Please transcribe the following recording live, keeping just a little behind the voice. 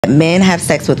Men have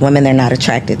sex with women they're not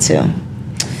attracted to.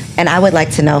 And I would like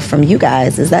to know from you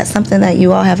guys, is that something that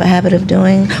you all have a habit of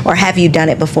doing? Or have you done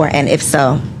it before? And if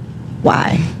so,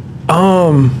 why?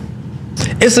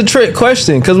 It's a trick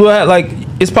question because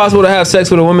it's possible to have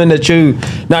sex with a woman that you're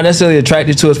not necessarily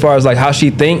attracted to as far as like how she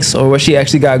thinks or what she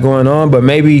actually got going on, but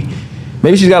maybe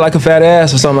she's got like a fat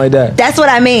ass or something like that. That's what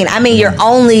I mean. I mean,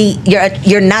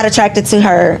 you're not attracted to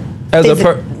her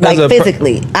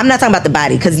physically. I'm not talking about the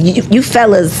body because you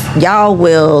fellas, y'all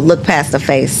will look past the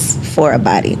face for a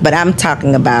body, but I'm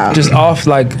talking about just off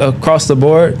like across the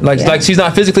board, like she's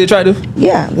not physically attractive.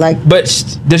 Yeah, but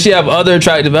does she have other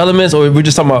attractive elements, or we're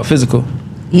just talking about physical?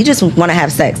 You just want to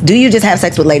have sex. Do you just have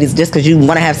sex with ladies just because you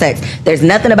want to have sex? There's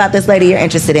nothing about this lady you're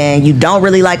interested in. You don't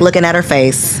really like looking at her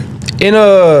face.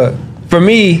 For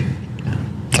me,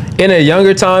 in a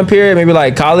younger time period, maybe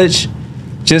like college,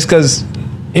 just because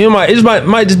it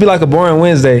might just be like a boring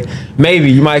Wednesday.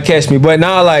 Maybe you might catch me, but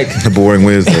now like the boring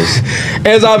Wednesdays.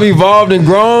 As I've evolved and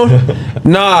grown,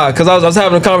 because I was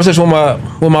having a conversation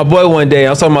with my boy one day. I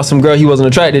was talking about some girl he wasn't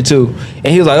attracted to, and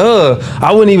he was like,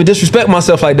 I wouldn't even disrespect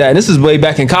myself like that. And this is way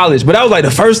back in college, but that was like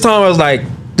the first time I was like,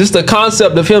 just the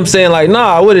concept of him saying like,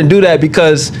 nah, I wouldn't do that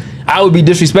because I would be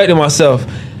disrespecting myself.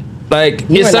 Like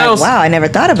it sounds like, wow, I never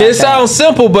thought about that. It sounds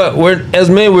simple, but as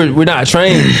men we're not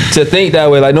trained to think that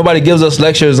way. Like nobody gives us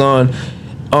lectures on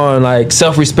like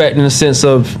self-respect in the sense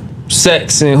of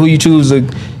sex and who you choose to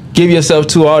give yourself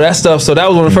to, all that stuff. So that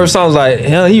was one of the first times like,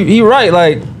 hell, he right.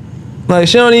 Like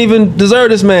she don't even deserve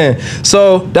this man.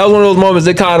 So that was one of those moments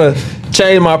that kind of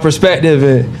changed my perspective,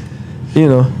 and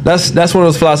that's one of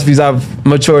those philosophies I've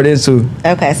matured into.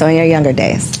 Okay, so in your younger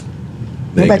days.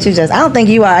 What about you, Just? I don't think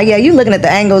you are. Yeah, you looking at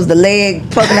the angles, the leg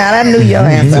poking out. I knew your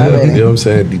answer already. You know what I'm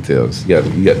saying? Details. You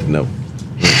got to know.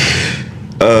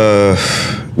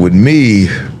 With me,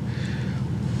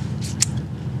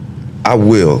 I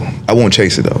won't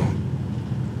chase it though.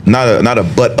 Not a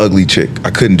butt ugly chick. I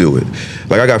couldn't do it.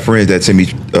 Like I got friends that send me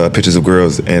pictures of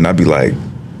girls, and I'd be like,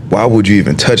 why would you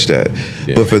even touch that?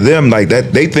 Yeah. But for them, like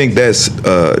that, they think that's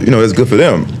it's good for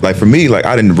them. Like for me, like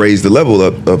I didn't raise the level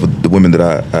of the women that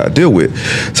I deal with.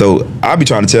 So I'll be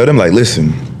trying to tell them like,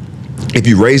 listen, if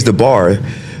you raise the bar,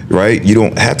 right, you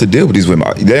don't have to deal with these women.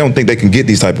 They don't think they can get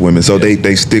these type of women, so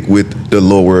they stick with the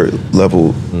lower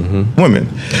level women.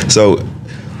 So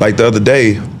like the other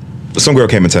day, some girl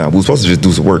came in town. We were supposed to just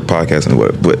do some work, podcast and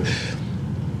what, but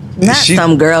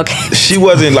some girl came. She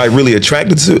wasn't like really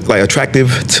attractive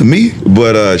to me,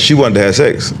 but she wanted to have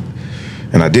sex,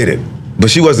 and I did it.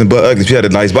 But she wasn't butt ugly. She had a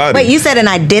nice body. Wait, you said and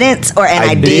I didn't, or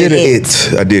I did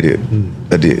it? I did it.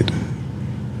 I did.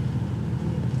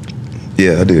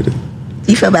 Yeah, I did it.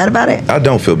 You feel bad about it? I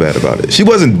don't feel bad about it. She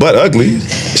wasn't butt ugly.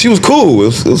 She was cool.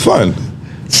 It was fun.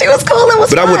 She was cool. It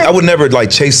was fun. But I would never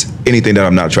like chase anything that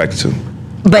I'm not attracted to.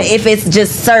 But if it's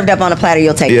just served up on a platter,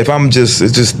 you'll take it. Yeah, if it's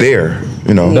just there,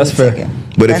 That's fair.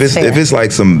 But if it's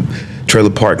like some trailer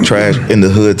park trash in the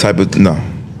hood type of, no.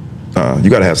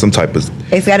 You gotta have some type of.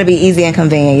 It's gotta be easy and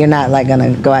convenient. You're not like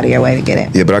gonna go out of your way to get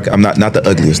it. Yeah, but I'm not the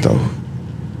ugliest though.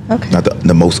 Okay. Not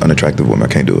the most unattractive woman.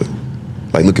 I can't do it.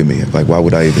 Like, look at me. Like, why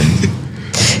would I even?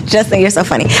 Justin, you're so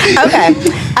funny. Okay.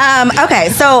 Okay.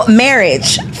 So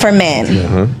marriage for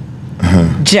men.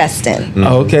 Justin.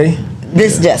 Oh, okay.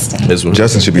 This Justin. This one.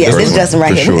 Justin should be yes, first. This Justin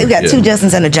right here. Sure. We've got two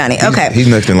Justins and a Johnny. Okay. He's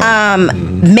next in line.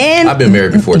 Men. I've been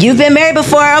married before. You've been married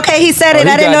before. Okay, he said it.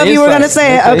 I didn't know if you were gonna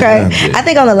say it. Okay. Yeah. I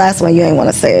think on the last one you ain't want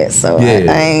to say it, so I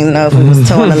ain't know if it was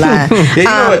towing the line.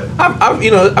 Yeah,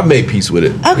 you know what? I've made peace with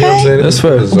it. Okay. You know what I'm saying? That's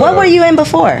fair. What were you in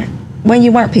before when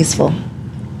you weren't peaceful?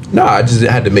 No, I just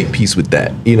had to make peace with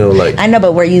that. Like I know,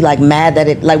 but were you like mad that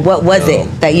it? Like, what was it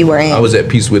that you were in? I was at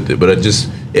peace with it, but I just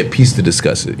at peace to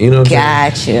discuss it. You know what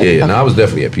I'm saying? Gotcha. Yeah, no, I was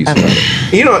definitely at peace with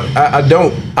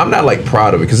it. I'm not like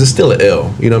proud of it because it's still an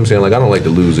L. You know what I'm saying? Like I don't like to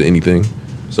lose or anything,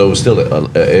 so it's still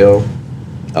a L.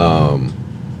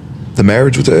 The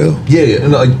marriage was a L? Yeah.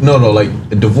 No, like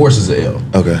a divorce is a L.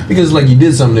 Okay. Because like you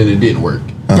did something and it didn't work.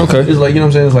 Okay. It's like, you know what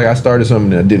I'm saying? It's like I started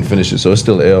something and I didn't finish it, so it's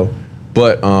still an L.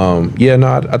 But I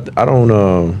don't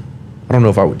know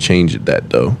if I would change it that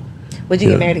though. Would you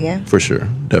get married again? For sure,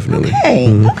 definitely. Okay.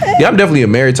 Okay. Yeah, I'm definitely a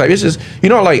married type. It's just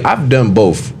like I've done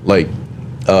both. Like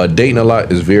dating a lot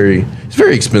is very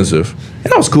expensive,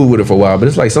 and I was cool with it for a while. But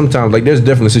it's like sometimes like there's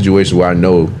definitely situations where I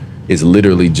know it's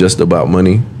literally just about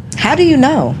money. How do you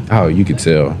know? Oh, you could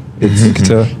tell. You can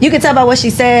tell. You can tell by what she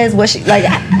says. What she like.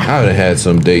 I've had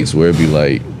some dates where it'd be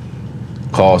like,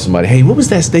 call somebody, hey, what was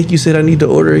that steak you said I need to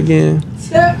order again?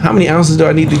 How many ounces do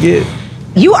I need to get?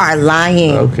 You are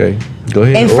lying. Okay, go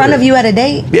ahead. In front of you at a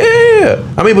date? Yeah.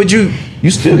 I mean, but you You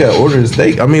still got to order the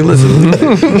steak. I mean, listen.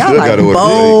 Y'all like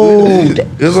bold.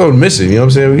 It's on mission. You know what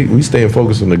I'm saying? We staying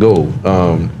focused on the goal.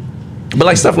 But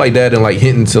like stuff like that and like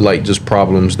hinting to like just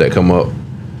problems that come up.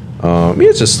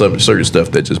 It's just certain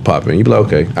stuff that just pop in. You be like,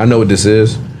 okay, I know what this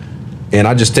is. And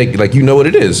I just take, like, you know what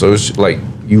it is. So it's like,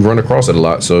 you run across it a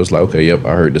lot. So it's like, okay, yep,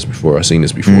 I heard this before. I've seen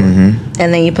this before. And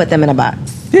then you put them in a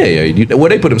box. Yeah. Well,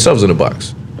 they put themselves in a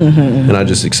box. And I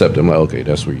just accept them like, okay,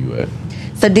 that's where you at.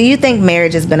 So do you think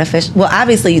marriage is beneficial? Well,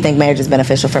 obviously you think marriage is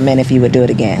beneficial for men if you would do it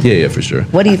again. Yeah, for sure.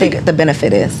 What do you think the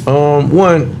benefit is?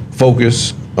 One,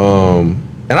 focus.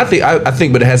 And I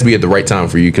think, but it has to be at the right time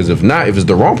for you. Because if it's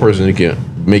the wrong person, it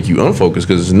can make you unfocused.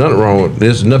 Because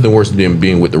there's nothing worse than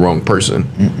being with the wrong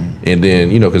person. And then,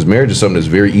 because marriage is something that's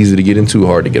very easy to get into,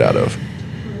 hard to get out of.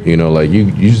 Like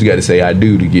you just got to say I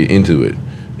do to get into it.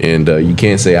 And you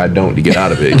can't say I don't to get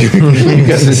out of it. You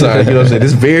got to decide, what I'm saying?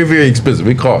 It's very, very expensive.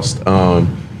 It costs.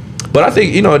 But I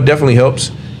think, it definitely helps.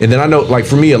 And then I know, like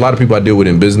for me, a lot of people I deal with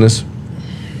in business,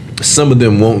 some of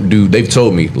them they've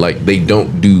told me, like they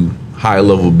don't do high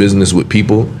level business with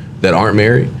people that aren't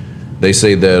married. They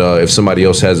say that if somebody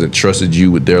else hasn't trusted you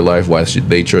with their life, why should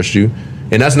they trust you?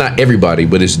 And that's not everybody,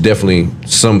 but it's definitely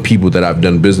some people that I've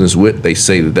done business with. They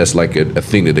say that that's like a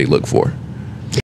thing that they look for.